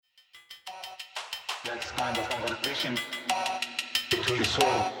That's kind of conversation between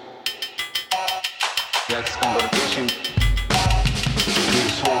soul. That's conversation between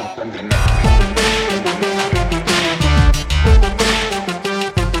soul and the mind.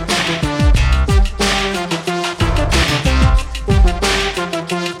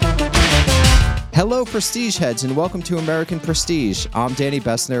 Hello, Prestige Heads, and welcome to American Prestige. I'm Danny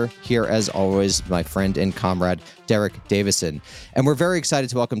Bessner, here as always, my friend and comrade, Derek Davison. And we're very excited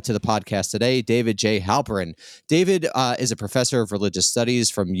to welcome to the podcast today, David J. Halperin. David is a professor of religious studies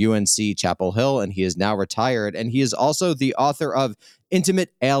from UNC Chapel Hill, and he is now retired. And he is also the author of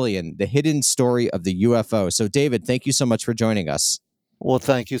Intimate Alien, The Hidden Story of the UFO. So, David, thank you so much for joining us. Well,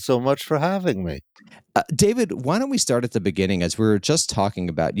 thank you so much for having me. David, why don't we start at the beginning? As we were just talking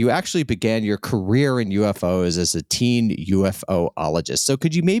about, you actually began your career in UFOs as a teen UFOologist. So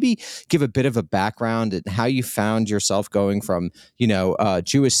could you maybe give a bit of a background and how you found yourself going from,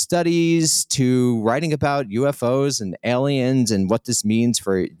 Jewish studies to writing about UFOs and aliens and what this means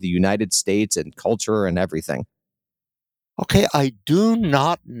for the United States and culture and everything? Okay, I do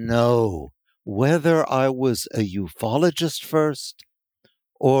not know whether I was a ufologist first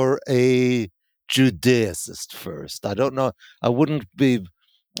or a Judaicist first. I don't know. I wouldn't be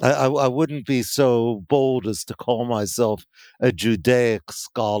I wouldn't be so bold as to call myself a Judaic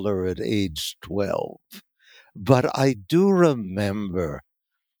scholar at age 12. But I do remember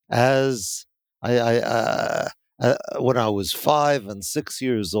as when I was 5 and 6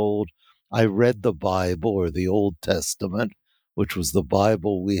 years old, I read the Bible or the Old Testament, which was the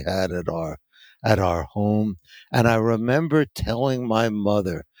Bible we had at our home. And I remember telling my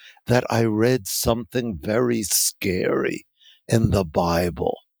mother that I read something very scary in the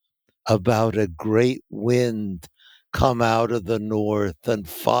Bible about a great wind come out of the north and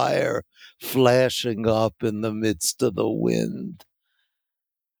fire flashing up in the midst of the wind.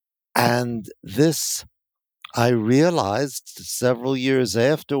 And this, I realized several years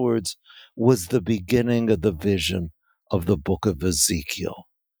afterwards, was the beginning of the vision of the book of Ezekiel,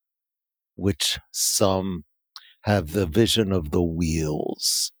 which some have the vision of the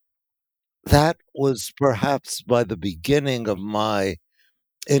wheels. That was perhaps by the beginning of my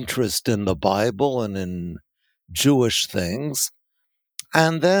interest in the Bible and in Jewish things.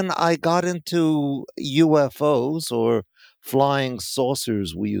 And then I got into UFOs, or flying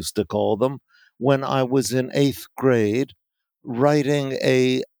saucers, we used to call them, when I was in 8th grade writing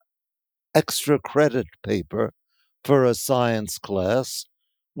a extra credit paper for a science class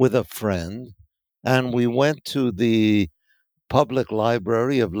with a friend. And we went to the public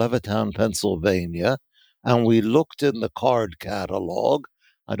library of Levittown, Pennsylvania, and we looked in the card catalog.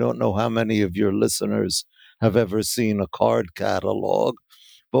 I don't know how many of your listeners have ever seen a card catalog,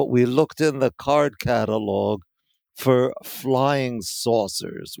 but we looked in the card catalog for flying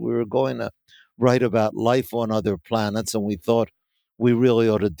saucers. We were going to write about life on other planets, and we thought we really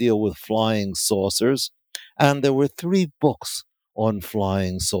ought to deal with flying saucers. And there were 3 books on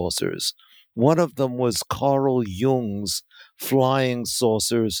flying saucers. One of them was Carl Jung's Flying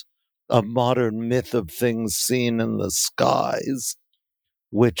Saucers, A Modern Myth of Things Seen in the Skies,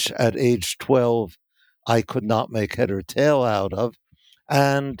 which at age 12 I could not make head or tail out of.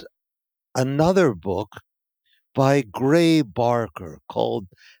 And another book by Gray Barker called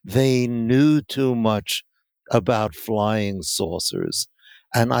They Knew Too Much About Flying Saucers.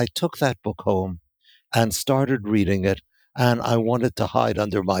 And I took that book home and started reading it, and I wanted to hide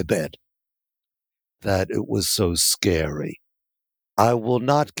under my bed. That it was so scary. I will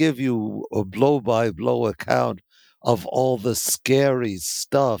not give you a blow-by-blow account of all the scary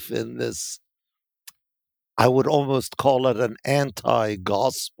stuff in this. I would almost call it an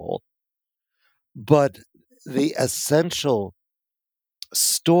anti-gospel. But the essential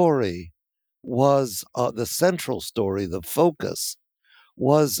story was the central story, the focus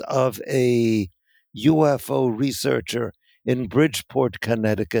was of a UFO researcher in Bridgeport,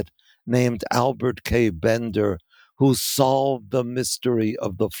 Connecticut, named Albert K. Bender, who solved the mystery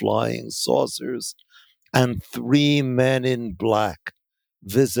of the flying saucers. And 3 men in black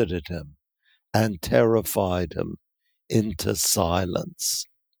visited him and terrified him into silence.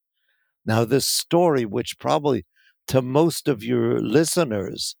 Now, this story, which probably to most of your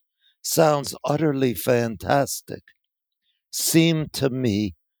listeners sounds utterly fantastic, seemed to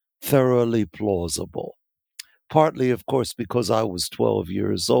me thoroughly plausible. Partly, of course, because I was 12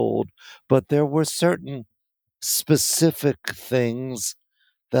 years old, but there were certain specific things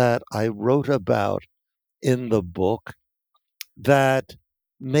that I wrote about in the book that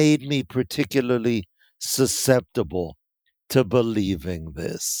made me particularly susceptible to believing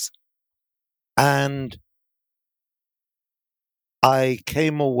this. And I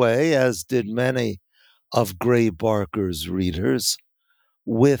came away, as did many of Gray Barker's readers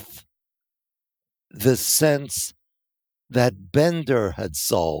with the sense that Bender had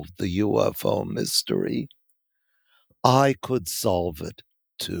solved the UFO mystery, I could solve it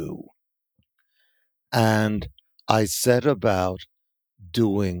too. And I set about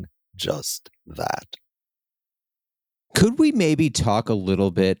doing just that. Could we maybe talk a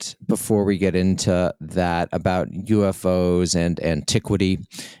little bit before we get into that about UFOs and antiquity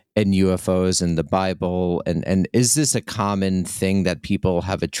and UFOs and the Bible? And is this a common thing that people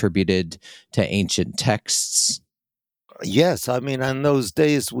have attributed to ancient texts? Yes, I mean, in those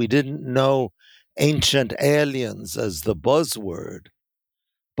days, we didn't know ancient aliens as the buzzword.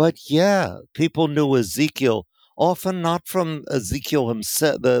 But yeah, people knew Ezekiel, often not from Ezekiel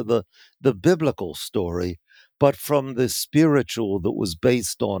himself, the biblical story, but from the spiritual that was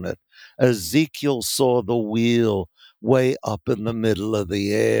based on it. Ezekiel saw the wheel way up in the middle of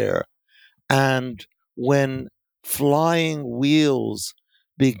the air. And when flying wheels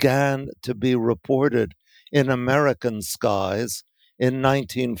began to be reported in American skies in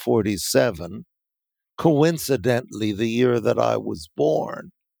 1947, coincidentally, the year that I was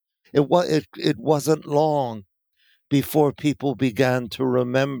born, it wasn't long before people began to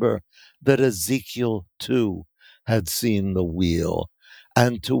remember that Ezekiel too had seen the wheel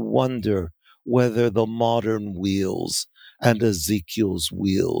and to wonder whether the modern wheels and Ezekiel's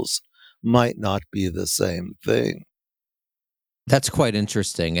wheels might not be the same thing. That's quite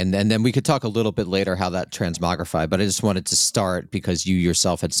interesting. And then we could talk a little bit later how that transmogrified, but I just wanted to start because you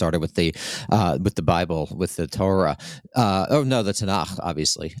yourself had started with the Bible, with the Torah. Oh no, the Tanakh,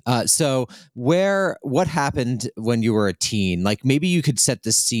 obviously. So what happened when you were a teen? Like maybe you could set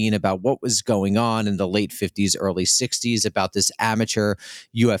the scene about what was going on in the late 50s, early 60s about this amateur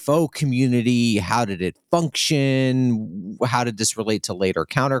UFO community. How did it function? How did this relate to later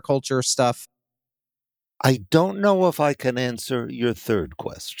counterculture stuff? I don't know if I can answer your third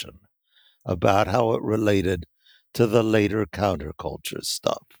question about how it related to the later counterculture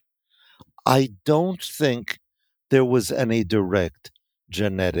stuff. I don't think there was any direct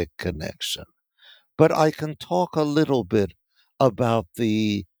genetic connection, but I can talk a little bit about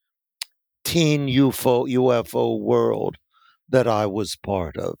the teen UFO world that I was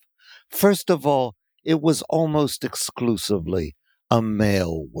part of. First of all, it was almost exclusively a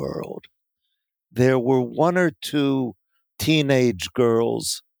male world. There were one or two teenage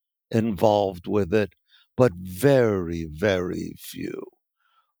girls involved with it, but very, very few.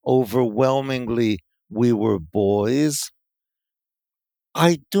 Overwhelmingly, we were boys.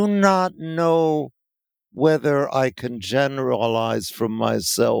 I do not know whether I can generalize from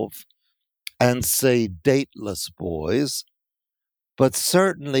myself and say dateless boys, but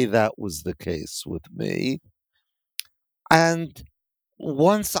certainly that was the case with me. And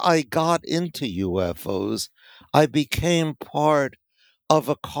once I got into UFOs, I became part of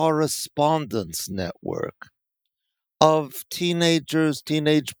a correspondence network of teenagers,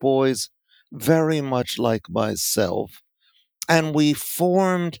 teenage boys, very much like myself. And we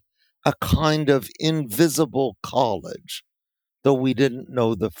formed a kind of invisible college, though we didn't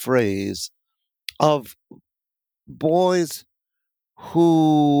know the phrase, of boys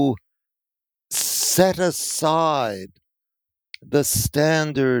who set aside the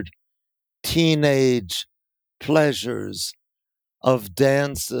standard teenage pleasures of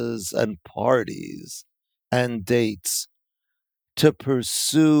dances and parties and dates to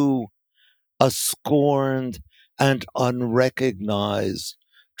pursue a scorned and unrecognized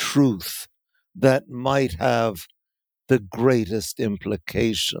truth that might have the greatest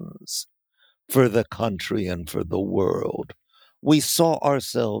implications for the country and for the world. We saw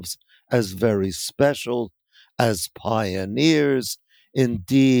ourselves as very special, as pioneers,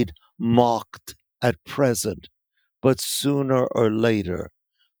 indeed mocked at present, but sooner or later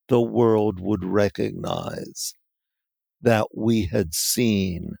the world would recognize that we had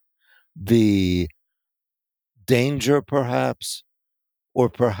seen the danger, perhaps, or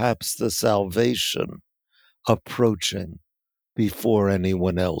perhaps the salvation approaching before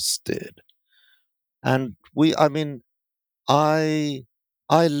anyone else did. And I mean, I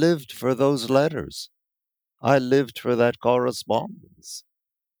I lived for those letters. I lived for that correspondence.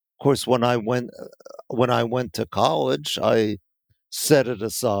 Of course, when I went to college, I set it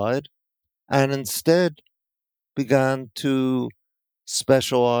aside and instead began to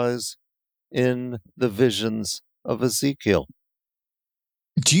specialize in the visions of Ezekiel.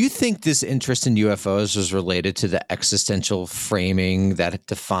 Do you think this interest in UFOs was related to the existential framing that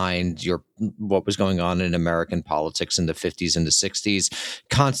defined what was going on in American politics in the 50s and the 60s?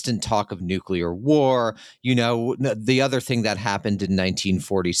 Constant talk of nuclear war. The other thing that happened in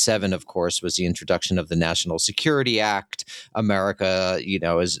 1947, of course, was the introduction of the National Security Act. America,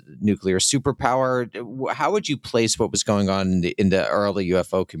 as nuclear superpower. How would you place what was going on in the early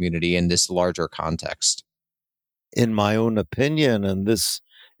UFO community in this larger context? In my own opinion, and this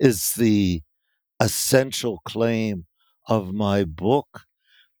is the essential claim of my book,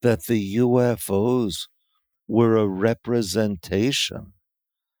 that the UFOs were a representation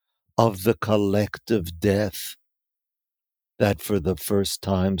of the collective death that for the first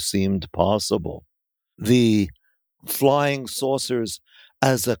time seemed possible. The flying saucers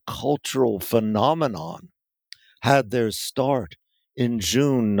as a cultural phenomenon had their start in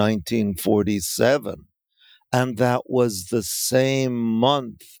June 1947, and that was the same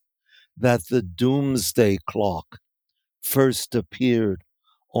month that the doomsday clock first appeared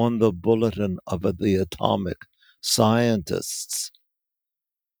on the bulletin of the atomic scientists.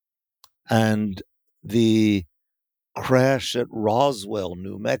 And the crash at Roswell,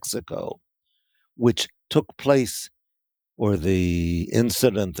 New Mexico, which took place, or the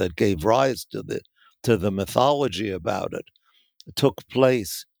incident that gave rise to the mythology about it, took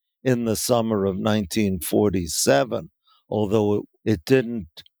place in the summer of 1947, although it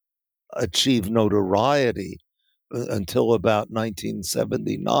didn't achieve notoriety until about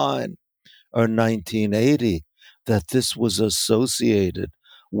 1979 or 1980, that this was associated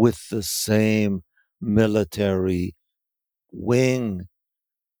with the same military wing,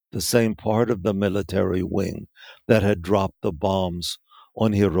 the same part of the military wing that had dropped the bombs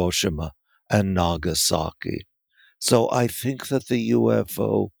on Hiroshima and Nagasaki. So I think that the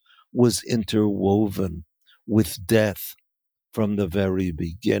UFO was interwoven with death from the very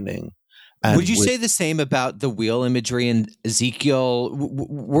beginning. Would And you with say the same about the wheel imagery in Ezekiel?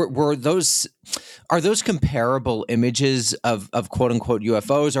 Were those are those comparable images of quote unquote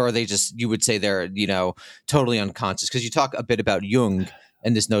UFOs, or are they just, you would say they're totally unconscious? Because you talk a bit about Jung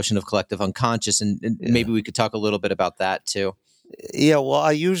and this notion of collective unconscious, and yeah. maybe we could talk a little bit about that too. Yeah, well,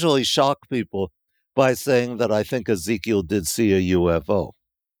 I usually shock people by saying that I think Ezekiel did see a UFO.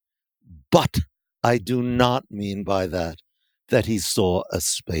 But I do not mean by that he saw a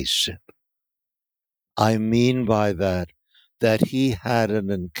spaceship. I mean by that he had an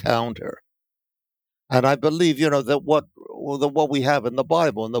encounter. And I believe, that what we have in the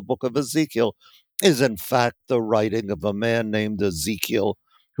Bible, in the book of Ezekiel, is in fact the writing of a man named Ezekiel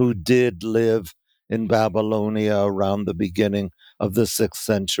who did live in Babylonia around the beginning of the 6th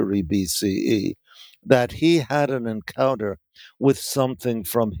century BCE. That he had an encounter with something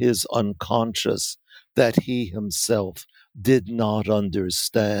from his unconscious that he himself did not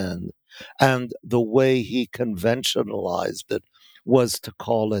understand. And the way he conventionalized it was to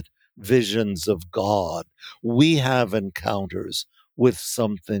call it visions of God. We have encounters with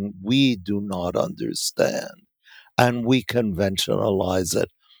something we do not understand, and we conventionalize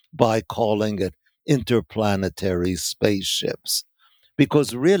it by calling it interplanetary spaceships.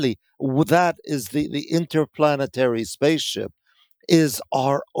 Because really, that is the interplanetary spaceship is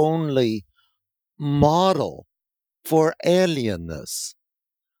our only model for alienness.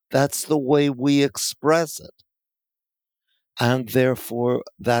 That's the way we express it. And therefore,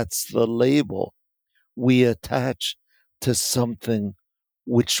 that's the label we attach to something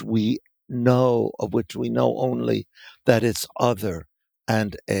which we of which we know only that it's other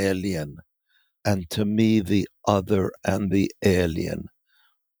and alien. And to me, the other and the alien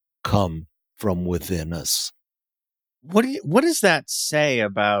come from within us. What does that say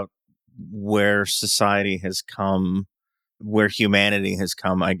about where society has come, where humanity has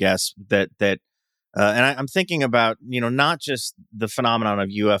come? I guess I'm thinking about not just the phenomenon of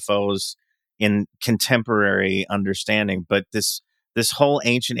UFOs in contemporary understanding, but this whole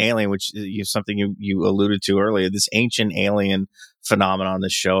ancient alien, which is something you alluded to earlier, this ancient alien phenomenon,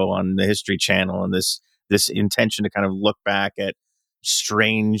 this show on the History Channel, and this intention to kind of look back at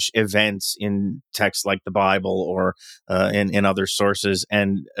strange events in texts like the Bible or in other sources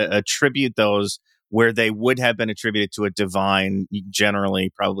and attribute those where they would have been attributed to a divine,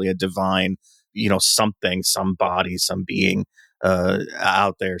 generally probably a divine, something, some body, some being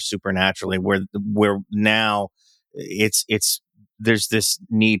out there supernaturally, where now it's there's this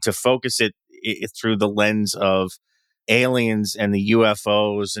need to focus it through the lens of aliens and the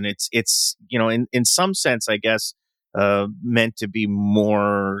UFOs, and it's in some sense, I guess, meant to be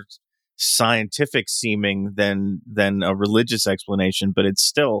more scientific seeming than a religious explanation, but it's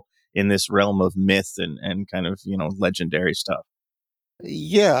still in this realm of myth and kind of legendary stuff.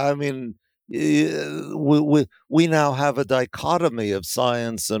 Yeah, I mean, we now have a dichotomy of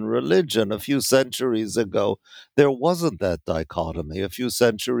science and religion. A few centuries ago, there wasn't that dichotomy. A few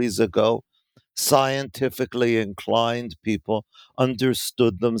centuries ago, scientifically inclined people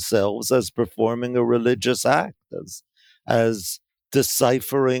understood themselves as performing a religious act, as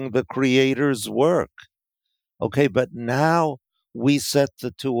deciphering the Creator's work. Okay, but now we set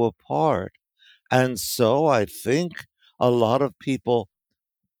the two apart. And so I think a lot of people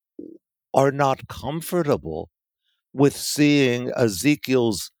are not comfortable with seeing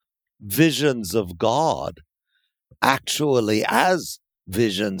Ezekiel's visions of God actually as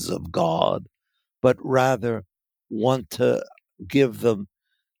visions of God, but rather want to give them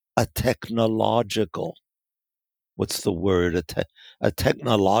a technological, what's the word? A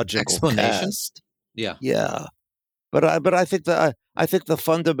technological Explanation? cast. Yeah. Yeah. But I think that I think the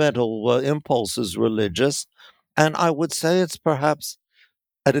fundamental impulse is religious, and I would say it's perhaps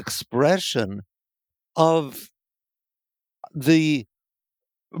an expression of the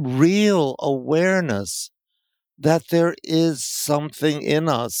real awareness that there is something in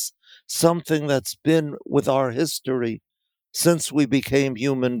us, something that's been with our history since we became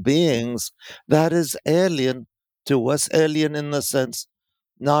human beings that is alien to us, alien in the sense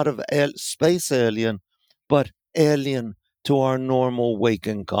not of space alien, but alien to our normal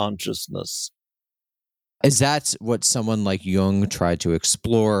waking consciousness. Is that what someone like Jung tried to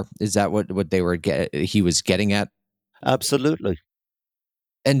explore? Is that what they were he was getting at? Absolutely.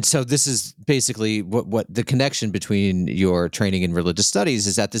 And so this is basically what the connection between your training in religious studies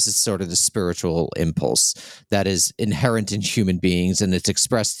is, that this is sort of the spiritual impulse that is inherent in human beings, and it's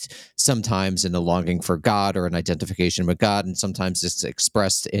expressed sometimes in a longing for God or an identification with God, and sometimes it's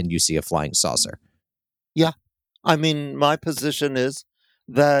expressed in you see a flying saucer. Yeah. I mean, my position is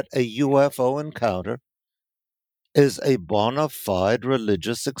that a UFO encounter is a bona fide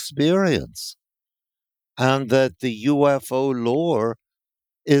religious experience, and that the UFO lore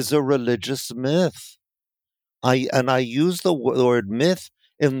is a religious myth. I use the word myth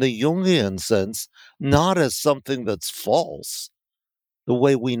in the Jungian sense, not as something that's false, the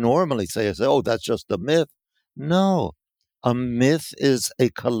way we normally say is, oh, that's just a myth. No, a myth is a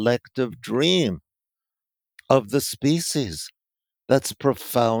collective dream of the species that's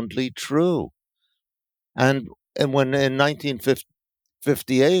profoundly true. And when in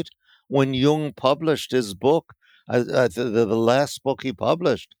 1958, when Jung published his book, the last book he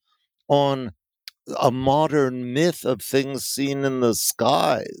published on a modern myth of things seen in the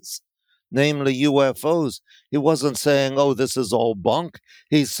skies, namely UFOs, he wasn't saying, oh, this is all bunk.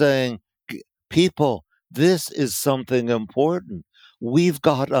 He's saying, people, this is something important. We've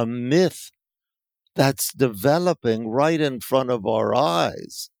got a myth that's developing right in front of our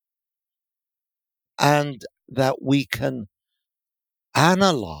eyes, and that we can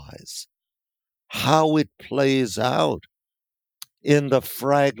analyze how it plays out in the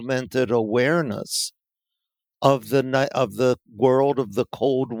fragmented awareness of the world of the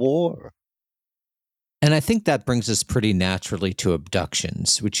Cold War. And I think that brings us pretty naturally to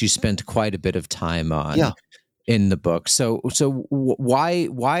abductions, which you spent quite a bit of time Yeah. on in the book.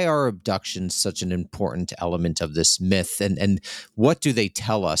 Why are abductions such an important element of this myth, and what do they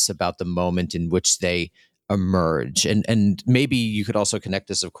tell us about the moment in which they emerge? And maybe you could also connect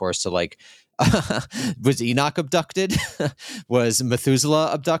this, of course, to like was Enoch abducted? Was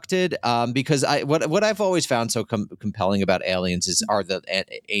Methuselah abducted? Because what I've always found so compelling about aliens are the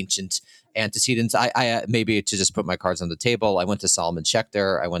ancient antecedents. I maybe to just put my cards on the table, I went to Solomon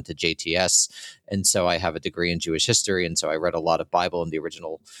Schechter, I went to JTS, and so I have a degree in Jewish history, and so I read a lot of Bible in the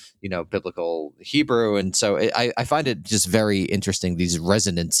original, biblical Hebrew, and so I find it just very interesting, these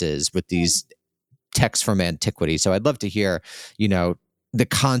resonances with these texts from antiquity. So I'd love to hear, the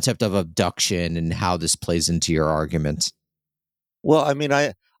concept of abduction and how this plays into your argument. Well, I mean,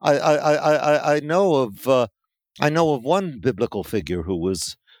 I I know of one biblical figure who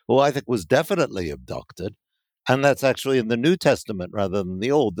I think was definitely abducted, and that's actually in the New Testament rather than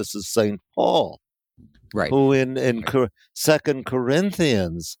the Old. This is Saint Paul, Right. who in Second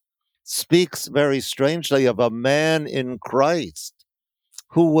Corinthians speaks very strangely of a man in Christ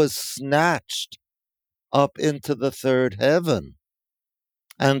who was snatched up into the third heaven.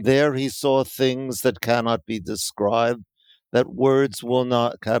 And there he saw things that cannot be described, that words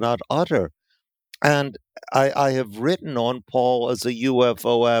cannot utter. And I have written on Paul as a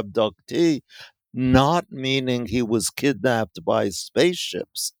UFO abductee, not meaning he was kidnapped by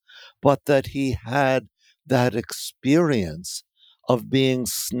spaceships, but that he had that experience of being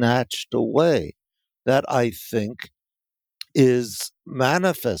snatched away, that I think is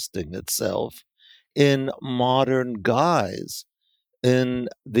manifesting itself in modern guise in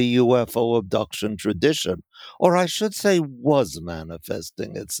the UFO abduction tradition, or I should say, was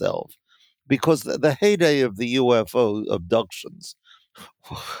manifesting itself, because the heyday of the UFO abductions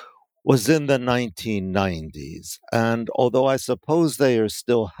was in the 1990s. And although I suppose they are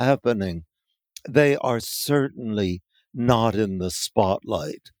still happening, they are certainly not in the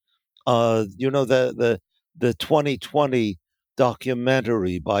spotlight. The 2020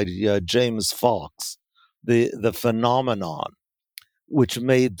 documentary by James Fox, the phenomenon, which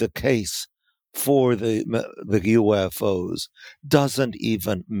made the case for the UFOs, doesn't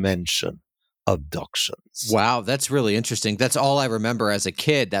even mention abductions. Wow, that's really interesting. That's all I remember as a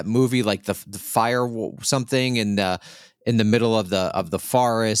kid. That movie, like the fire something in the middle of the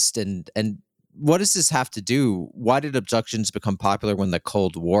forest, and what does this have to do? Why did abductions become popular when the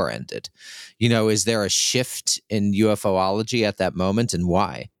Cold War ended? Is there a shift in UFOlogy at that moment, and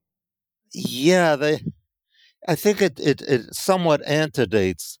why? Yeah, I think it somewhat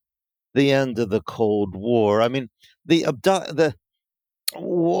antedates the end of the Cold War. I mean,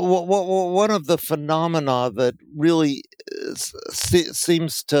 one of the phenomena that really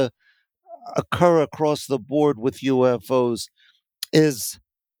seems to occur across the board with UFOs is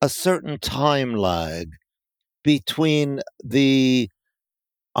a certain time lag between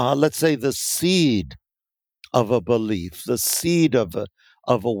let's say, the seed of a belief, the seed of a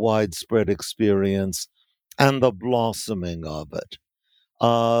widespread experience, and the blossoming of it.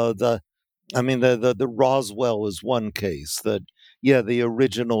 The I mean, the Roswell is one case that, yeah, the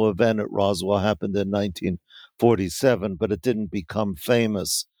original event at Roswell happened in 1947, but it didn't become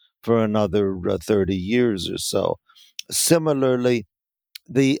famous for another 30 years or so. Similarly,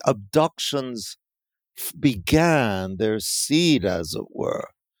 the abductions began, their seed, as it were,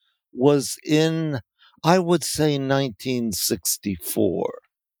 was in, I would say, 1964.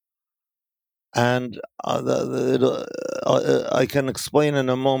 And I can explain in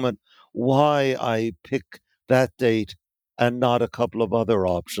a moment why I pick that date and not a couple of other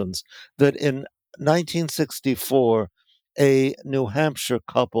options. That in 1964, a New Hampshire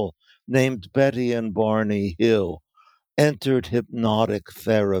couple named Betty and Barney Hill entered hypnotic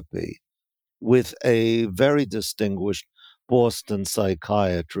therapy with a very distinguished Boston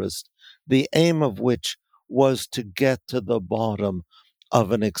psychiatrist, the aim of which was to get to the bottom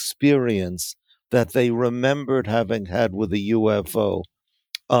of an experience that they remembered having had with a UFO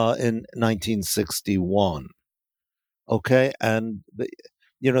in 1961. Okay, and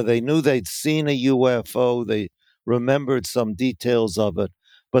they knew they'd seen a UFO. They remembered some details of it,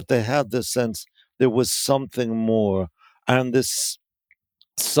 but they had the sense there was something more, and this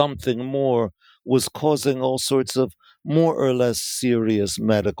something more was causing all sorts of more or less serious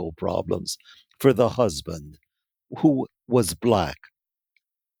medical problems for the husband, who was black.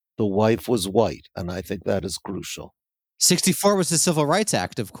 The wife was white, and I think that is crucial. 64 was the Civil Rights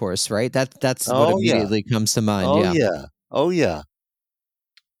Act, of course, right? That's what Oh yeah, immediately comes to mind. oh Yeah. yeah, oh yeah.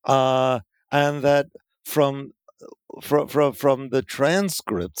 Uh, and that from from the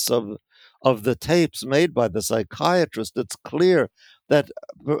transcripts of the tapes made by the psychiatrist, it's clear that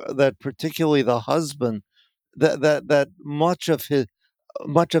that particularly the husband, that much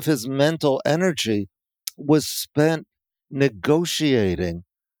of his mental energy was spent negotiating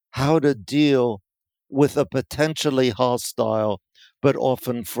how to deal with a potentially hostile but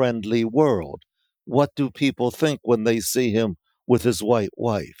often friendly world. What do people think when they see him with his white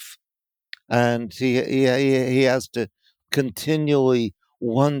wife? And he has to continually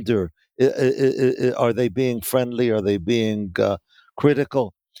wonder: are they being friendly? Are they being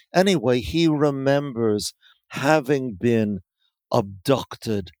critical? Anyway, he remembers having been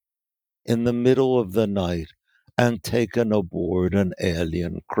abducted in the middle of the night and taken aboard an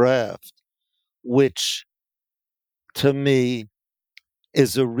alien craft, which to me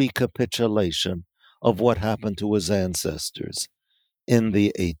is a recapitulation of what happened to his ancestors in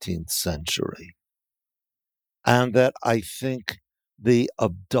the 18th century. And that I think the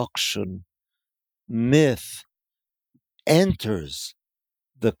abduction myth enters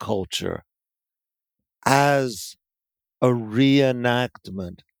the culture as a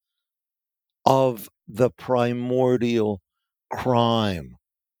reenactment of the primordial crime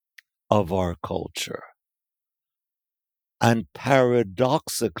of our culture. And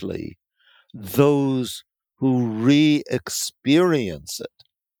paradoxically, those who re experience it,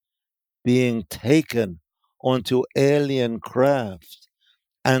 being taken onto alien craft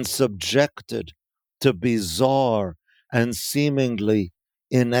and subjected to bizarre and seemingly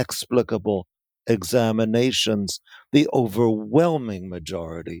inexplicable examinations, the overwhelming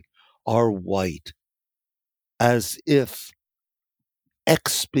majority are white, as if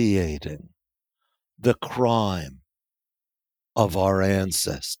expiating the crime of our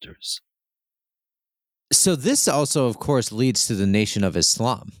ancestors. So this also, of course, leads to the Nation of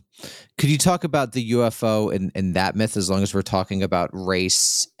Islam. Could you talk about the UFO and that myth, as long as we're talking about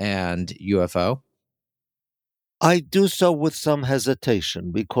race and UFO? I do so with some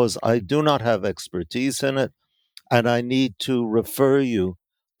hesitation because I do not have expertise in it, and I need to refer you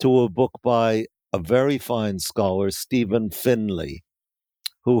to a book by a very fine scholar, Stephen Finley,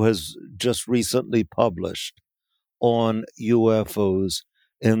 who has just recently published on UFOs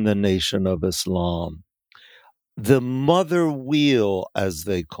in the Nation of Islam. The mother wheel, as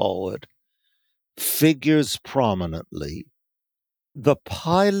they call it, figures prominently. The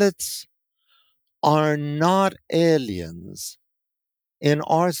pilots are not aliens in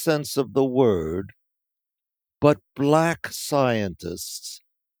our sense of the word, but black scientists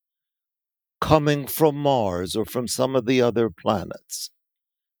coming from Mars or from some of the other planets.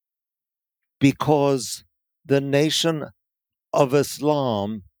 Because the Nation of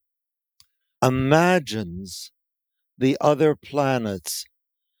Islam imagines the other planets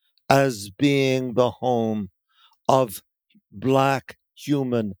as being the home of black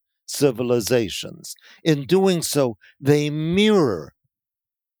human civilizations. In doing so, they mirror,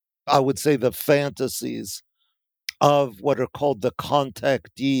 I would say, the fantasies of what are called the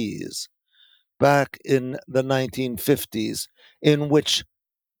contactees back in the 1950s, in which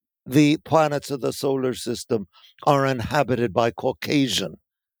the planets of the solar system are inhabited by Caucasian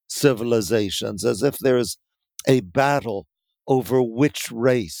civilizations, as if there's a battle over which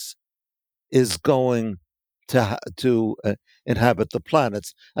race is going to inhabit the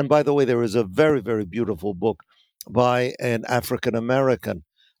planets. And by the way, there is a very, very beautiful book by an African American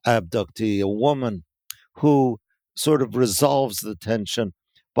abductee, a woman who sort of resolves the tension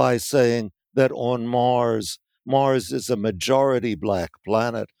by saying that on Mars, Mars is a majority black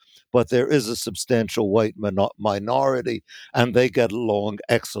planet, but there is a substantial white minority, and they get along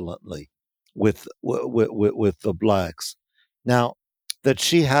excellently with the blacks. Now, that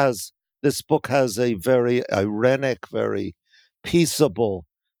she has this book has a very ironic, very peaceable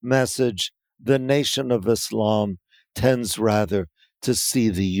message. The Nation of Islam tends rather to see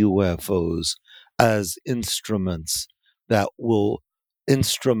the UFOs as instruments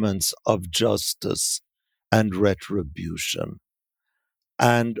of justice and retribution.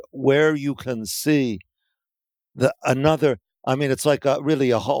 And where you can see it's like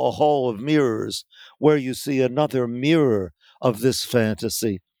really a hall of mirrors, where you see another mirror of this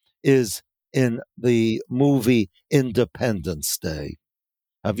fantasy is in the movie Independence Day.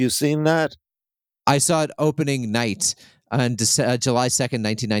 Have you seen that? I saw it opening night on July 2nd,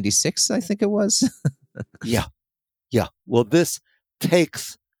 1996, I think it was. Yeah. Yeah. Well, this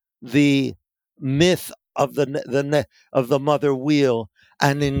takes the myth of the mother wheel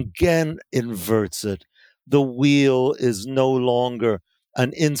and again inverts it. The wheel is no longer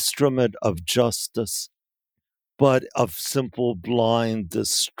an instrument of justice, but of simple blind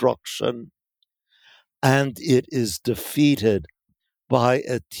destruction. And it is defeated by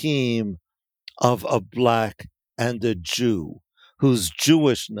a team of a black and a Jew whose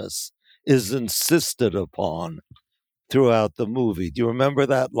Jewishness is insisted upon throughout the movie. Do you remember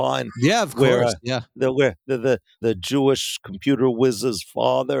that line? Yeah, of Where course. Yeah. where the Jewish computer whiz's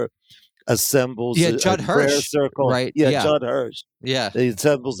father assembles Yeah, a Judd prayer Hirsch, circle. right? Yeah, Yeah. Judd Hirsch. Yeah. He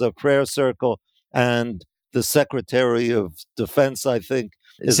assembles a prayer circle, and the Secretary of Defense, I think,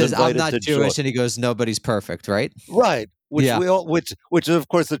 It is says, I'm invited not to join. Jewish. And he goes, nobody's perfect, right? Right, Yeah. which is of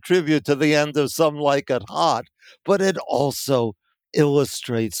course a tribute to the end of Some Like It Hot, but it also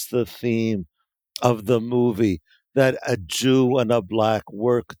illustrates the theme of the movie, that a Jew and a black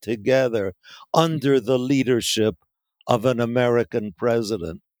work together under the leadership of an American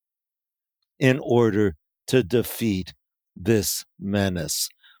president in order to defeat this menace.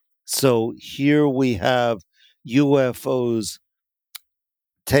 So here we have UFOs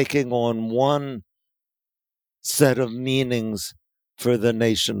taking on one set of meanings for the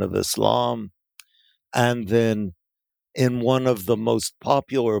Nation of Islam, and then in one of the most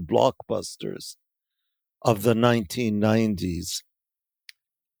popular blockbusters of the 1990s,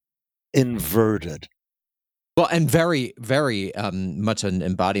 inverted. Well, and very, very much an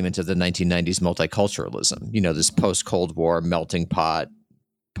embodiment of the 1990s multiculturalism, this post-Cold War melting pot,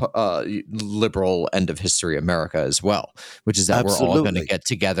 liberal end of history America as well, which is that we're all going to Absolutely. get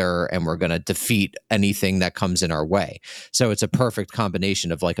together and we're going to defeat anything that comes in our way. So it's a perfect combination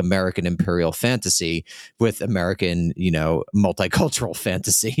of like American imperial fantasy with American, multicultural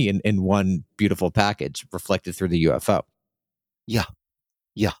fantasy in one beautiful package reflected through the UFO. Yeah,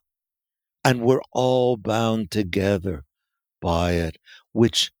 yeah. And we're all bound together by it,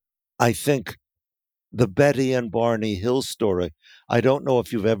 which I think the Betty and Barney Hill story. I don't know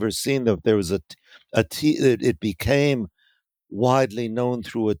if you've ever seen that. There was it became widely known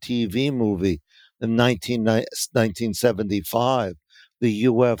through a TV movie in 1975, the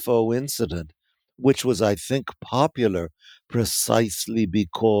UFO incident, which was, I think, popular precisely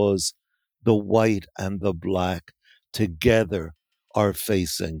because the white and the black together are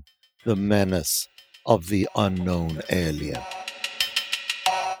facing the menace of the unknown alien.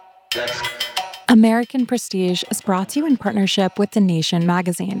 American Prestige is brought to you in partnership with The Nation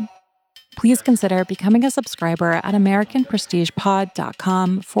magazine. Please consider becoming a subscriber at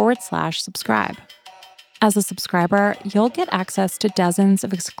americanprestigepod.com/subscribe. As a subscriber, you'll get access to dozens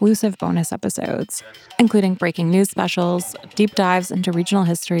of exclusive bonus episodes, including breaking news specials, deep dives into regional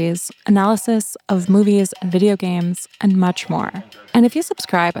histories, analysis of movies and video games, and much more. And if you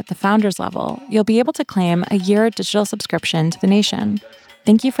subscribe at the Founders level, you'll be able to claim a year digital subscription to The Nation.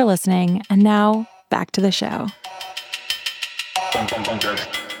 Thank you for listening, and now, back to the show.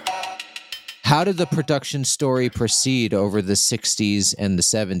 How did the production story proceed over the 60s and the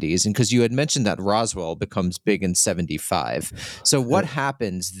 70s? And because you had mentioned that Roswell becomes big in 75. So what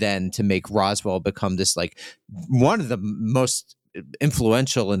happens then to make Roswell become this, like, one of the most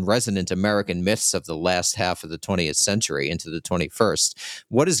influential and resonant American myths of the last half of the 20th century into the 21st?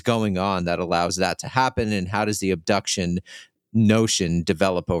 What is going on that allows that to happen? And how does the abduction notion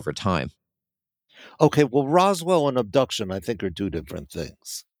develop over time? Okay, well, Roswell and abduction, I think, are two different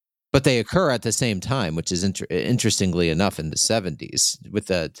things. But they occur at the same time, which is interestingly enough in the 70s with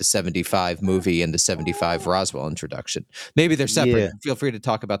the 75 movie and the 75 Roswell introduction. Maybe they're separate. Yeah. Feel free to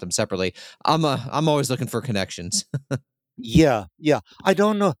talk about them separately. I'm always looking for connections. Yeah. I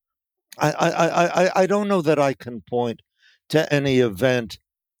don't know. I don't know that I can point to any event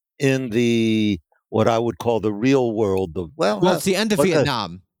in the what I would call the real world. Well, it's the end of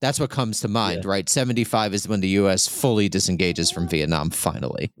Vietnam. That's what comes to mind, right? 75 is when the U.S. fully disengages from Vietnam,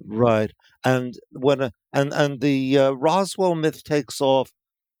 finally. Right, and when and the Roswell myth takes off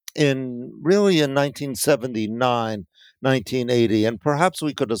in 1979, 1980, and perhaps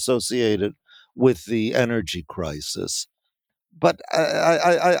we could associate it with the energy crisis. But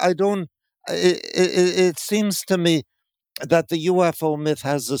I don't. It seems to me that the UFO myth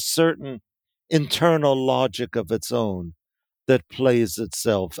has a certain internal logic of its own that plays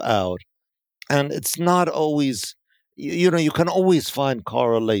itself out. And it's not always, you can always find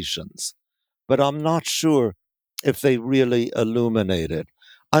correlations, but I'm not sure if they really illuminate it.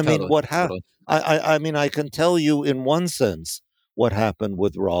 I mean, Totally. I mean, I can tell you in one sense what happened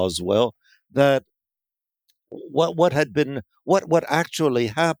with Roswell, that what actually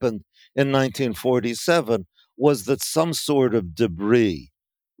happened in 1947 was that some sort of debris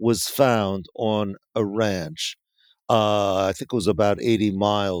was found on a ranch. I think it was about 80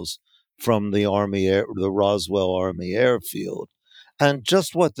 miles from the the Roswell Army Airfield, and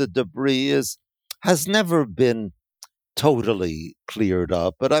just what the debris is has never been totally cleared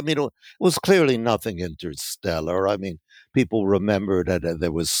up. But I mean, it was clearly nothing interstellar. I mean, people remember that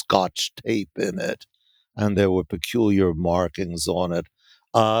there was Scotch tape in it, and there were peculiar markings on it.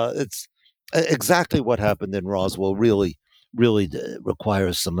 It's exactly what happened in Roswell. Really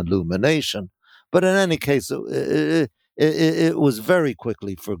requires some illumination. But in any case, it was very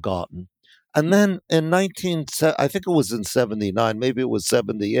quickly forgotten. And then in I think it was in 79, maybe it was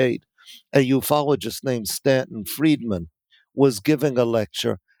 78, a ufologist named Stanton Friedman was giving a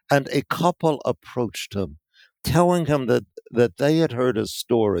lecture, and a couple approached him, telling him that they had heard a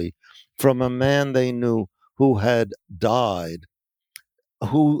story from a man they knew who had died,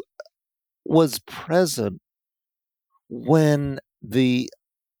 who was present when the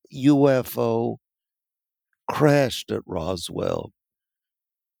UFO crashed at Roswell.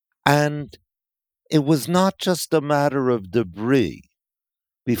 And it was not just a matter of debris.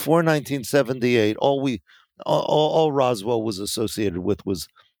 Before 1978, all Roswell was associated with was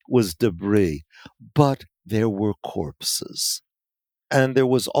debris, but there were corpses, and there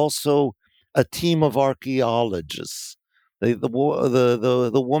was also a team of archaeologists.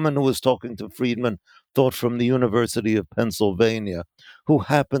 The woman who was talking to Friedman thought from the University of Pennsylvania, who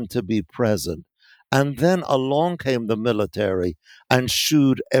happened to be present. And then along came the military and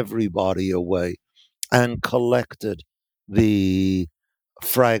shooed everybody away and collected the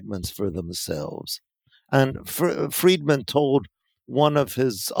fragments for themselves. And Friedman told one of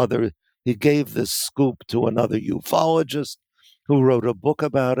his other, he gave this scoop to another ufologist who wrote a book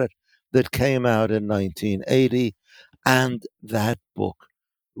about it that came out in 1980. And that book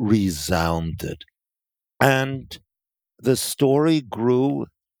resounded. And the story grew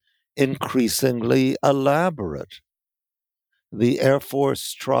increasingly elaborate. The Air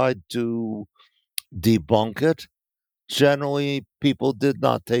Force tried to debunk it. Generally, people did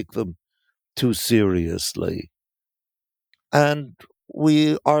not take them too seriously. And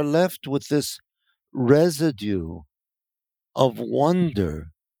we are left with this residue of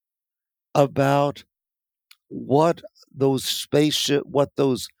wonder about what what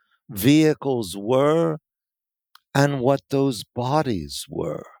those vehicles were and what those bodies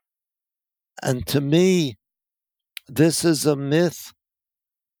were. And to me, this is a myth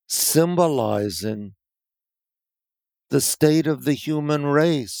symbolizing the state of the human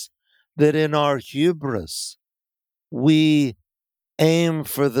race, that in our hubris, we aim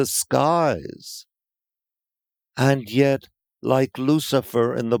for the skies. And yet, like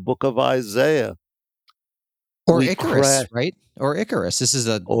Lucifer in the book of Isaiah, Or we Icarus, right? Or Icarus. This is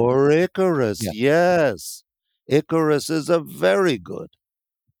a Or Icarus, Yeah. yes. Icarus is a very good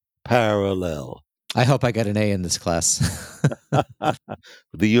parallel. I hope I get an A in this class.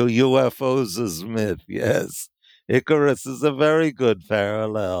 The UFOs is myth, yes. Icarus is a very good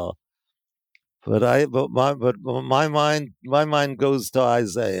parallel. But my mind goes to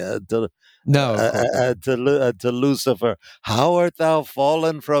Isaiah, No, of course. to Lucifer. How art thou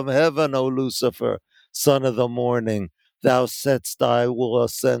fallen from heaven, O Lucifer, son of the morning? Thou saidst, I will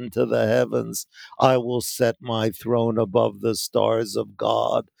ascend to the heavens. I will set my throne above the stars of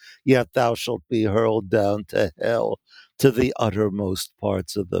God. Yet thou shalt be hurled down to hell, to the uttermost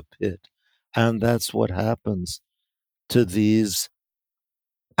parts of the pit. And that's what happens to these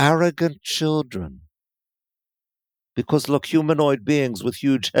arrogant children. Because look, humanoid beings with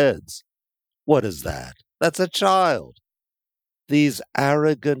huge heads. What is that? That's a child. These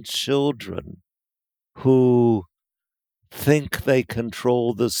arrogant children who think they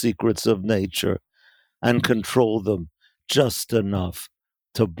control the secrets of nature and control them just enough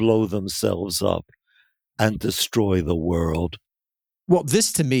to blow themselves up and destroy the world. Well,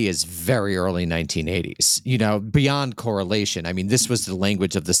 this to me is very early 1980s, beyond correlation. I mean, this was the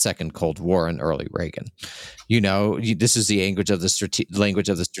language of the Second Cold War and early Reagan. This is the language of the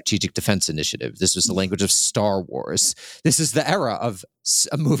Strategic Defense Initiative. This was the language of Star Wars. This is the era of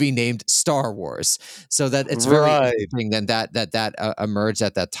a movie named Star Wars. So that it's very interesting then that emerged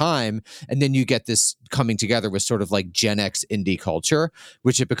at that time. And then you get this coming together with sort of like Gen X indie culture,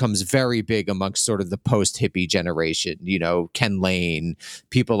 which it becomes very big amongst sort of the post-hippie generation. Ken Lane,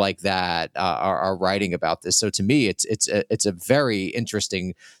 people like that are writing about this. So to me, it's a very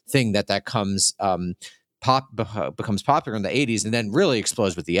interesting thing that comes becomes popular in the 80s and then really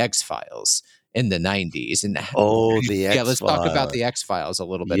explodes with the X-Files in the 90s. And the X-Files. Yeah, let's talk about the X-Files a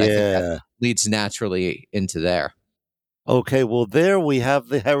little bit. Yeah. I think that leads naturally into there. Okay, well, there we have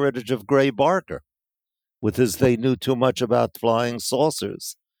the heritage of Gray Barker with his They Knew Too Much About Flying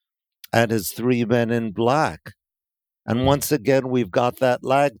Saucers and his Three Men in Black. And once again, we've got that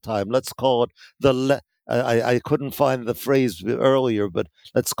lag time. Let's call it I couldn't find the phrase earlier, but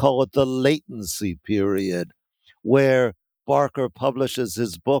let's call it the latency period, where Barker publishes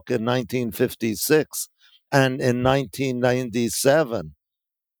his book in 1956, and in 1997,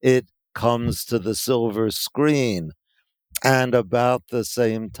 it comes to the silver screen. And about the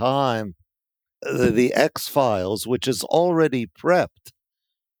same time, the X-Files, which is already prepped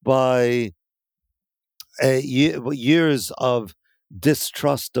by years of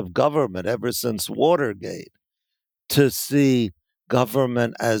distrust of government ever since Watergate, to see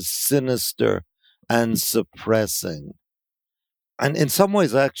government as sinister and suppressing. And in some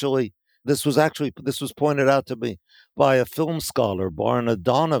ways, actually, this was pointed out to me by a film scholar, Barna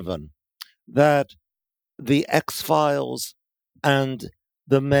Donovan, that the X-Files and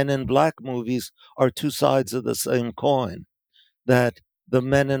the Men in Black movies are two sides of the same coin. That the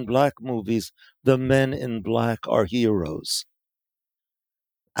Men in Black movies, the men in black are heroes.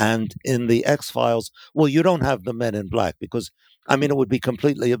 And in the X-Files, well, you don't have the Men in Black because, it would be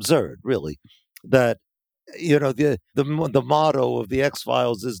completely absurd, really, that, the motto of the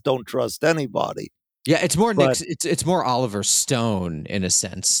X-Files is don't trust anybody. Yeah, it's more it's more Oliver Stone in a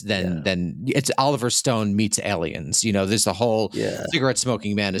sense than it's Oliver Stone meets aliens. There's a whole cigarette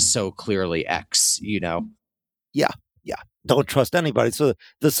smoking man is so clearly X. Yeah. Don't trust anybody. So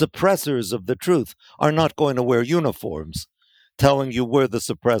the suppressors of the truth are not going to wear uniforms telling you we're the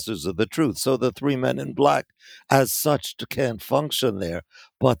suppressors of the truth. So the Three Men in Black, as such, can't function there.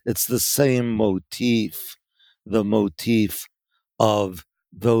 But it's the same motif, the motif of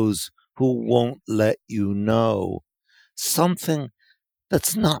those who won't let you know something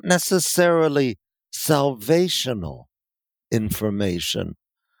that's not necessarily salvational information,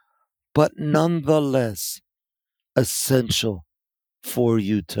 but nonetheless essential for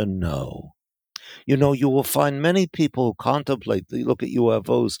you to know. You will find many people who look at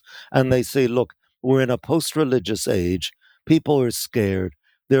UFOs and they say, look, We're in a post-religious age. People are scared.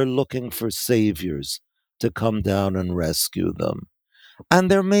 They're looking for saviors to come down and rescue them.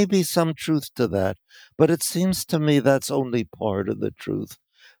 And there may be some truth to that, but it seems to me that's only part of the truth,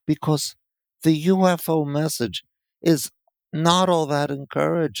 because the UFO message is not all that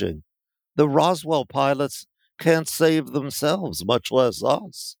encouraging. The Roswell pilots can't save themselves, much less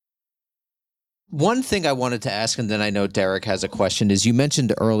us. One thing I wanted to ask, and then I know Derek has a question, is you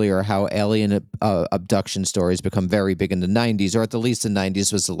mentioned earlier how alien abduction stories become very big in the 90s, or at the least the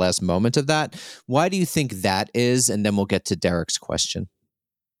 90s was the last moment of that. Why do you think that is? And then we'll get to Derek's question.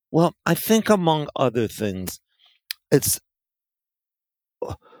 Well, I think among other things, it's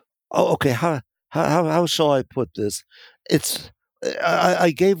okay. How shall I put this? It's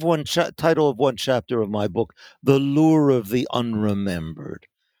I gave one title of one chapter of my book, "The Lure of the Unremembered."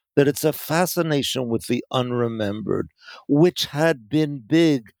 That it's a fascination with the unremembered, which had been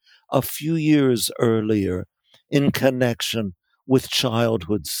big a few years earlier in connection with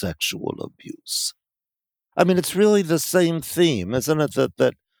childhood sexual abuse. I mean, it's really the same theme, isn't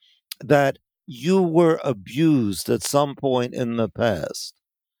it? That you were abused at some point in the past,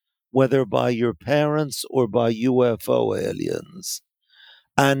 whether by your parents or by UFO aliens.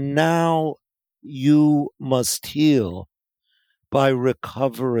 And now you must heal by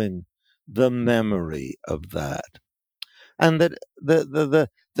recovering the memory of that. And that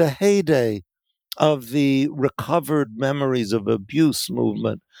the heyday of the recovered memories of abuse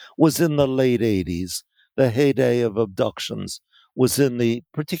movement was in the late 80s. The heyday of abductions was in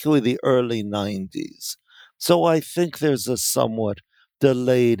particularly the early 90s. So I think there's a somewhat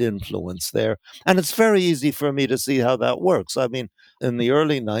delayed influence there. And it's very easy for me to see how that works. I mean, in the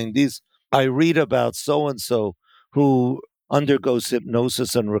early 90s, I read about so and so who undergoes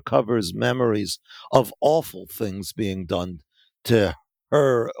hypnosis and recovers memories of awful things being done to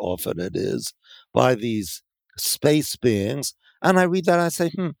her, often it is, by these space beings. And I read that and I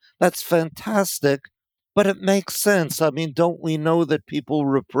say, that's fantastic, but it makes sense. I mean, don't we know that people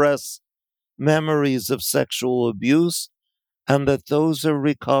repress memories of sexual abuse and that those are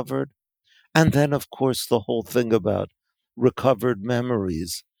recovered? And then, of course, the whole thing about recovered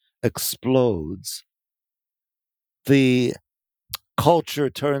memories explodes. The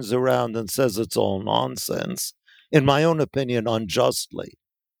culture turns around and says it's all nonsense, in my own opinion, unjustly.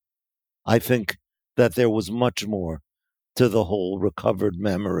 I think that there was much more to the whole recovered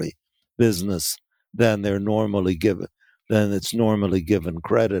memory business than it's normally given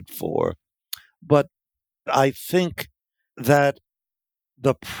credit for. But I think that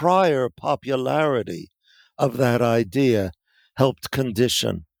the prior popularity of that idea helped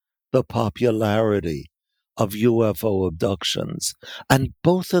condition the popularity of UFO abductions. And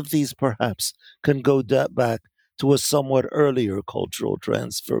both of these perhaps can go back to a somewhat earlier cultural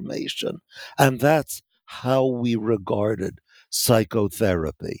transformation. And that's how we regarded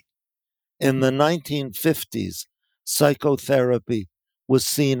psychotherapy. In the 1950s, psychotherapy was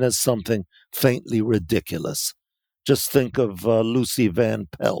seen as something faintly ridiculous. Just think of Lucy Van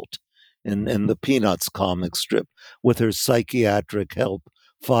Pelt in the Peanuts comic strip with her psychiatric help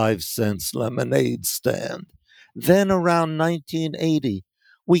 5 cents lemonade stand. Then around 1980,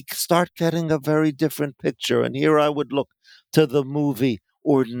 we start getting a very different picture. And here I would look to the movie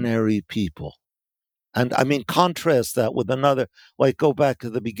Ordinary People. And I mean, contrast that with another, like go back to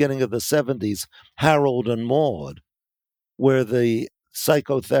the beginning of the 70s, Harold and Maude, where the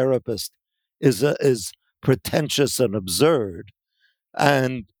psychotherapist is pretentious and absurd,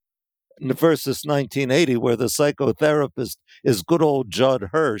 and versus 1980, where the psychotherapist is good old Judd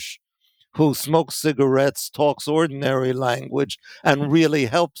Hirsch, who smokes cigarettes, talks ordinary language, and really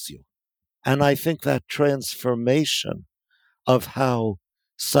helps you. And I think that transformation of how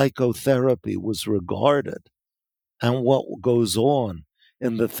psychotherapy was regarded and what goes on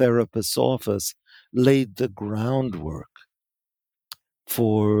in the therapist's office laid the groundwork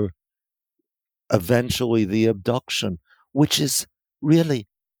for eventually the abduction, which is really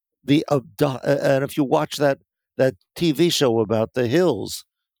and if you watch that TV show about the hills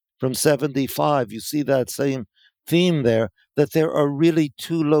from 75, you see that same theme there, that there are really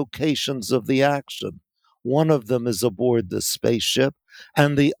two locations of the action. One of them is aboard the spaceship,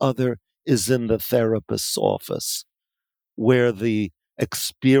 and the other is in the therapist's office, where the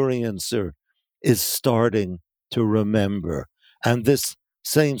experiencer is starting to remember. And this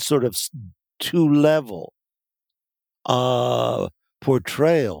same sort of two-level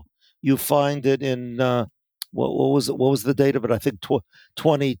portrayal, you find it in what was it? What was the date of it? I think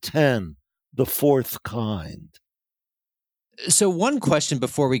 2010, The Fourth Kind. So one question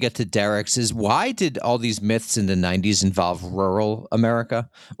before we get to Derek's is, why did all these myths in the 90s involve rural America?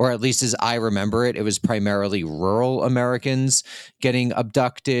 Or at least as I remember it, it was primarily rural Americans getting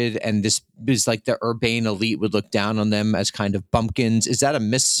abducted, and this is like the urbane elite would look down on them as kind of bumpkins. Is that a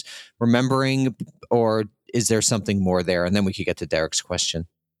misremembering, or is there something more there? And then we could get to Derek's question.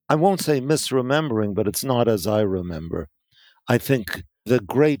 I won't say misremembering, but it's not as I remember. I think the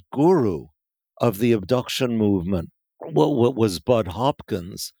great guru of the abduction movement was Bud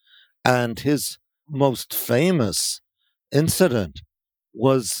Hopkins, and his most famous incident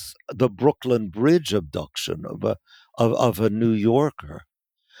was the Brooklyn Bridge abduction of a New Yorker.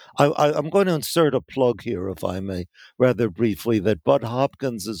 I'm going to insert a plug here, if I may, rather briefly, that Bud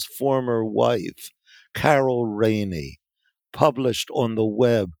Hopkins's former wife, Carol Rainey, published on the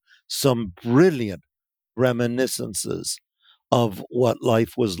web some brilliant reminiscences of what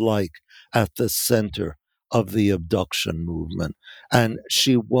life was like at the center of the abduction movement. And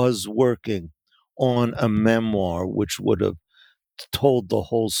she was working on a memoir which would have told the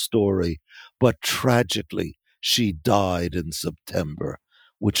whole story, but tragically, she died in September,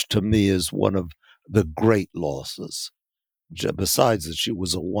 which to me is one of the great losses. Besides that, she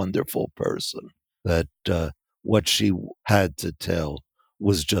was a wonderful person, that what she had to tell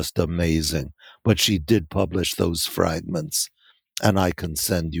was just amazing. But she did publish those fragments, and I can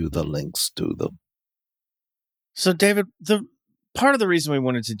send you the links to them. So, David, the part of the reason we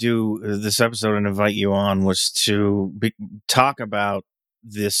wanted to do this episode and invite you on was to talk about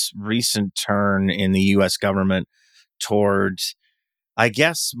this recent turn in the U.S. government towards, I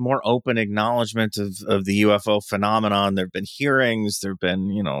guess, more open acknowledgement of the UFO phenomenon. There have been hearings, there have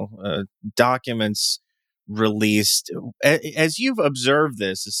been, documents released. As you've observed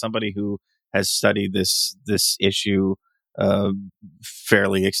this, as somebody who has studied this issue uh,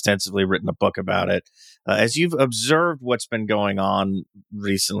 fairly extensively, written a book about it, as you've observed what's been going on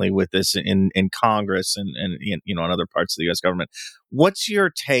recently with this in Congress and in other parts of the U.S. government, what's your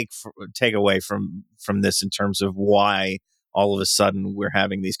takeaway from this in terms of why all of a sudden we're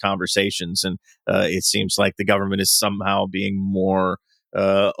having these conversations, and it seems like the government is somehow being more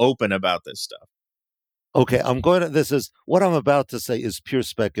open about this stuff? Okay, this is what I'm about to say is pure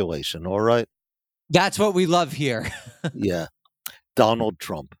speculation, all right? That's what we love here. Yeah. Donald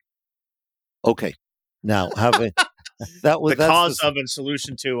Trump. Okay. Now, having The cause of and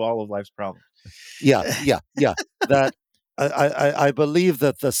solution to all of life's problems. Yeah. That I believe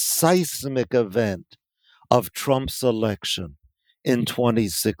that the seismic event of Trump's election in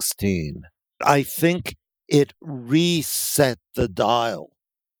 2016, I think it reset the dial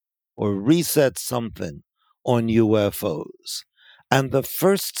or reset something on UFOs. And the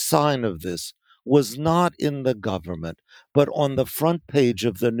first sign of this was not in the government, but on the front page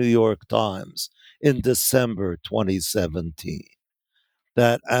of the New York Times in December 2017.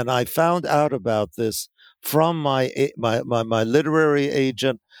 And I found out about this from my literary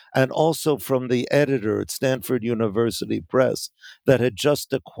agent and also from the editor at Stanford University Press that had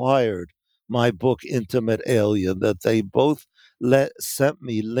just acquired my book Intimate Alien, that they both sent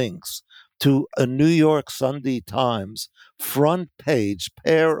me links to a New York Sunday Times front page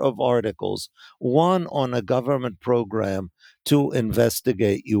pair of articles, one on a government program to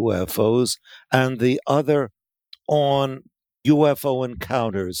investigate UFOs and the other on UFO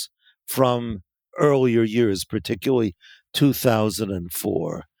encounters from earlier years, particularly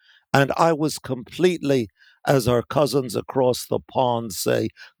 2004. And I was completely, as our cousins across the pond say,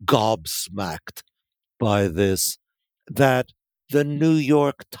 gobsmacked by this, that the New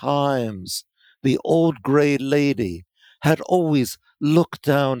York Times, the old gray lady, had always looked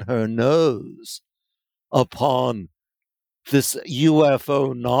down her nose upon this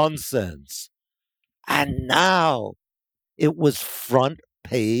UFO nonsense. And now it was front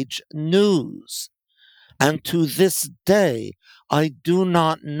page news. And to this day, I do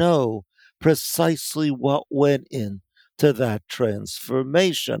not know precisely what went into that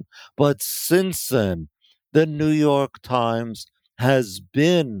transformation. But since then, the New York Times has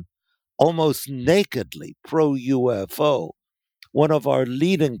been almost nakedly pro UFO. One of our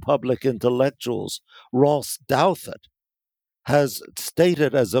leading public intellectuals, Ross Douthat, has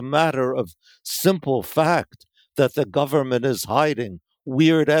stated as a matter of simple fact that the government is hiding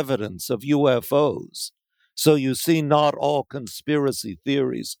weird evidence of UFOs. So you see, not all conspiracy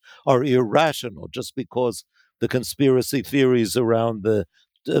theories are irrational just because the conspiracy theories around the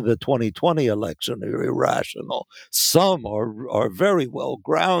 2020 election are irrational. Some are very well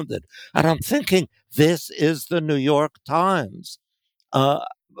grounded. And I'm thinking, this is the New York Times. Uh,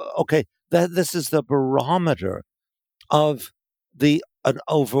 okay, this is the barometer of an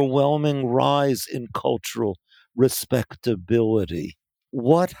overwhelming rise in cultural respectability.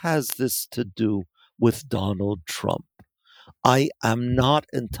 What has this to do with Donald Trump? I am not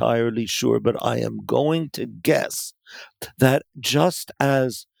entirely sure, but I am going to guess that just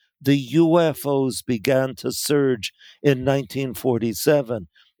as the UFOs began to surge in 1947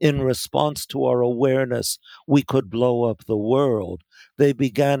 in response to our awareness we could blow up the world, they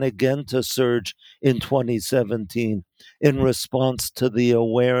began again to surge in 2017 in response to the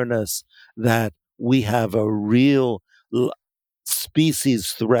awareness that we have a real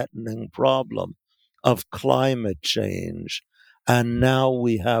species threatening problem of climate change. And now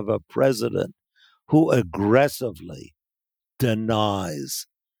we have a president who aggressively denies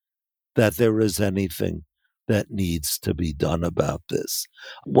that there is anything that needs to be done about this.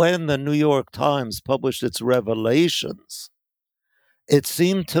 When the New York Times published its revelations, it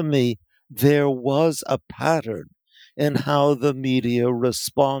seemed to me there was a pattern in how the media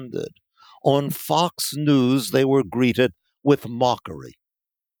responded. On Fox News, they were greeted with mockery.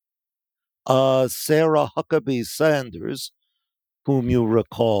 Sarah Huckabee Sanders, whom you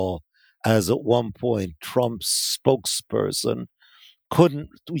recall as at one point Trump's spokesperson, couldn't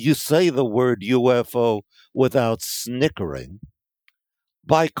you say the word UFO without snickering.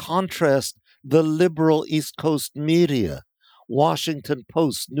 By contrast, the liberal East Coast media, Washington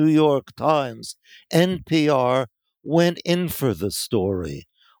Post, New York Times, NPR, went in for the story.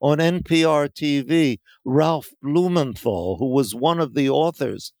 On NPR TV, Ralph Blumenthal, who was one of the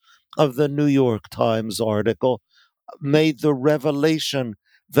authors of the New York Times article, made the revelation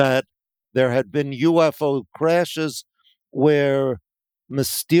that there had been UFO crashes where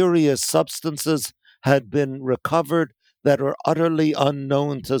mysterious substances had been recovered that are utterly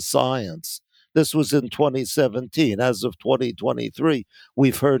unknown to science. This was in 2017. As of 2023,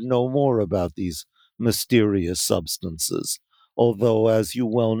 we've heard no more about these mysterious substances. Although, as you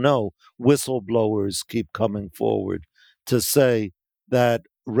well know, whistleblowers keep coming forward to say that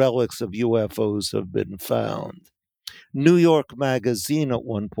relics of UFOs have been found. New York Magazine at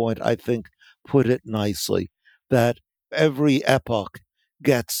one point, I think, put it nicely that every epoch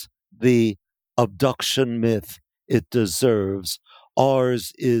gets the abduction myth it deserves.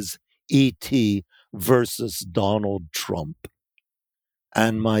 Ours is E.T. versus Donald Trump.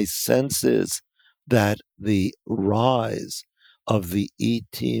 And my sense is that the rise of the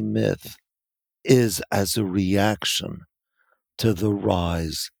E.T. myth is as a reaction to the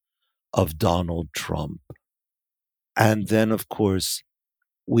rise of Donald Trump. And then, of course,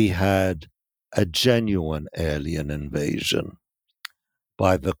 we had a genuine alien invasion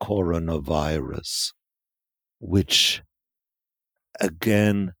by the coronavirus, which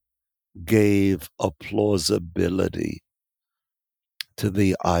again gave a plausibility to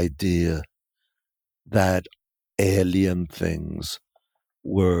the idea that alien things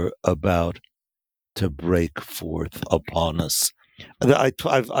were about to break forth upon us.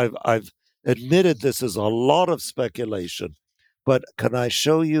 I've admitted this is a lot of speculation, but can I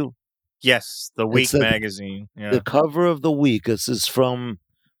show you? Yes, the Week magazine. Yeah. The cover of the Week. This is from,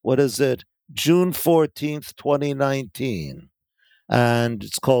 what is it? June 14th, 2019. And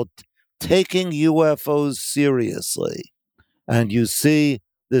it's called Taking UFOs Seriously. And you see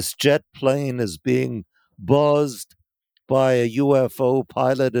this jet plane is being buzzed by a UFO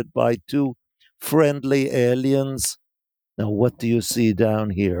piloted by two friendly aliens. Now, what do you see down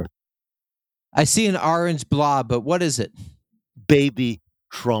here? I see an orange blob, but what is it? Baby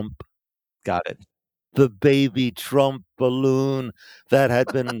Trump. Got it. The baby Trump balloon that had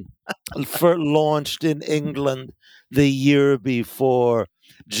been launched in England the year before.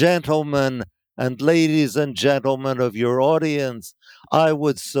 Gentlemen and ladies and gentlemen of your audience, I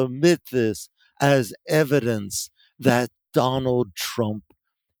would submit this as evidence that Donald Trump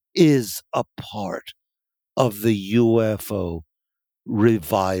is a part of the UFO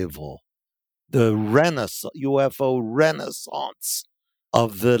revival, the UFO renaissance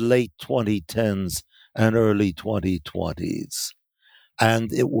of the late 2010s and early 2020s.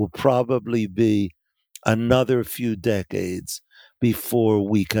 And it will probably be another few decades before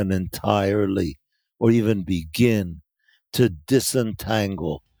we can entirely or even begin to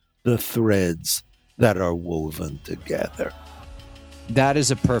disentangle the threads that are woven together. That is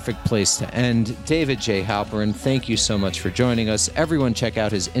a perfect place to end. David J. Halperin, thank you so much for joining us. Everyone check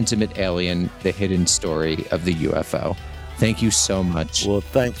out his Intimate Alien, The Hidden Story of the UFO. Thank you so much. Well,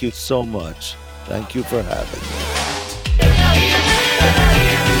 thank you so much. Thank you for having me.